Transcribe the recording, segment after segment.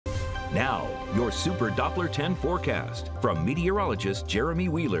Now, your Super Doppler 10 forecast from meteorologist Jeremy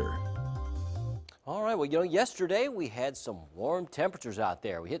Wheeler. All right, well, yesterday we had some warm temperatures out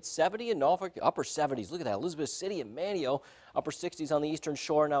there. We hit 70 in Norfolk, upper 70s. Look at that, Elizabeth City and Manio, upper 60s on the eastern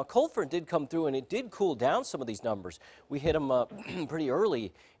shore. Now, cold front did come through, and it did cool down some of these numbers. We hit them pretty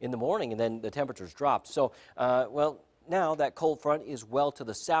early in the morning, and then the temperatures dropped. So, well, now that cold front is well to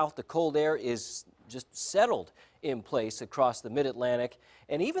the south. The cold air is just settled in place across the mid-Atlantic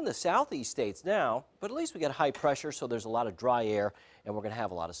and even the southeast states now, but at least we got high pressure, so there's a lot of dry air and we're going to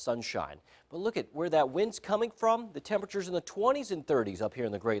have a lot of sunshine. But look at where that wind's coming from. The temperatures in the 20s and 30s up here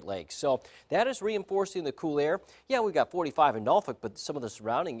in the Great Lakes. So that is reinforcing the cool air. Yeah, we've got 45 in Norfolk, but some of the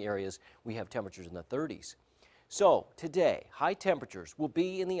surrounding areas we have temperatures in the 30s. So today, high temperatures will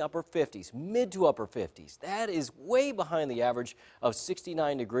be in the upper 50s, mid to upper 50s. That is way behind the average of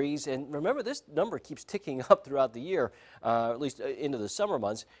 69 degrees. And remember, this number keeps ticking up throughout the year, at least into the summer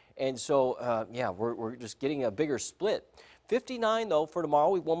months. And so, yeah, we're just getting a bigger split. 59, though, for tomorrow.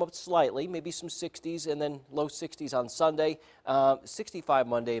 We warm up slightly, maybe some 60s and then low 60s on Sunday, 65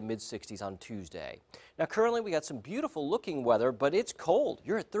 Monday, and mid-60s on Tuesday. Now, currently, we got some beautiful looking weather, but it's cold.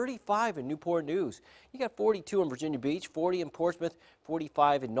 You're at 35 in Newport News. You got 42 in Virginia Beach, 40 in Portsmouth,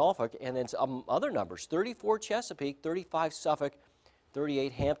 45 in Norfolk, and then some other numbers, 34 Chesapeake, 35 Suffolk,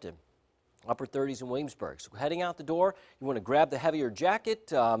 38 Hampton. Upper 30s in Williamsburg. So heading out the door, you want to grab the heavier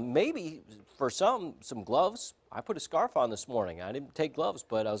jacket, maybe for some gloves. I put a scarf on this morning. I didn't take gloves,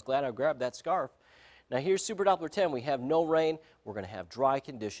 but I was glad I grabbed that scarf. Now here's Super Doppler 10. We have no rain. We're going to have dry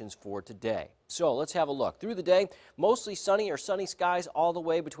conditions for today. So let's have a look. Through the day, mostly sunny or sunny skies all the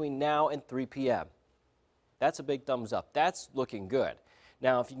way between now and 3 p.m. That's a big thumbs up. That's looking good.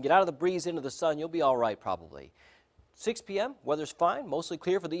 Now if you can get out of the breeze into the sun, you'll be all right probably. 6 p.m., weather's fine, mostly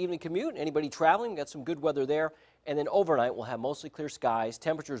clear for the evening commute. Anybody traveling, got some good weather there. And then overnight, we'll have mostly clear skies.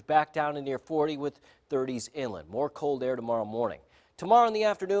 Temperatures back down to near 40 with 30s inland. More cold air tomorrow morning. Tomorrow in the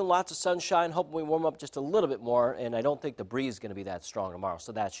afternoon, lots of sunshine, hoping we warm up just a little bit more. And I don't think the breeze is going to be that strong tomorrow,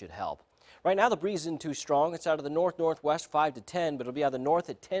 so that should help. Right now, the breeze isn't too strong. It's out of the north-northwest, 5 to 10, but it'll be out of the north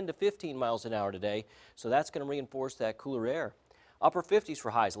at 10 to 15 miles an hour today. So that's going to reinforce that cooler air. Upper 50s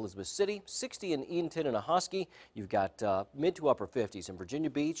for highs, Elizabeth City, 60 in Eatonton and Ahoskie. You've got mid to upper 50s in Virginia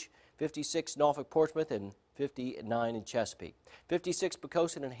Beach, 56 Norfolk, Portsmouth, and 59 in Chesapeake. 56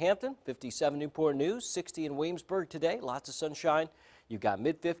 Poquoson and Hampton, 57 Newport News, 60 in Williamsburg today, lots of sunshine. You've got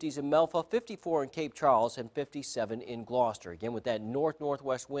mid-50s in Melfa, 54 in Cape Charles, and 57 in Gloucester. Again, with that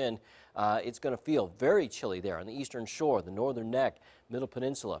north-northwest wind, it's going to feel very chilly there on the eastern shore, the northern neck, middle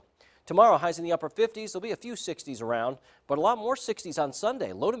peninsula. Tomorrow, highs in the upper 50s. There'll be a few 60s around, but a lot more 60s on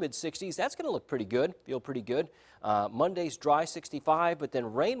Sunday. Low to mid 60s. That's going to look pretty good, feel pretty good. Monday's dry, 65, but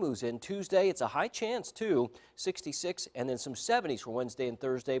then rain moves in. Tuesday, it's a high chance, too, 66, and then some 70s for Wednesday and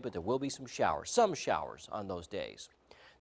Thursday, but there will be some showers on those days.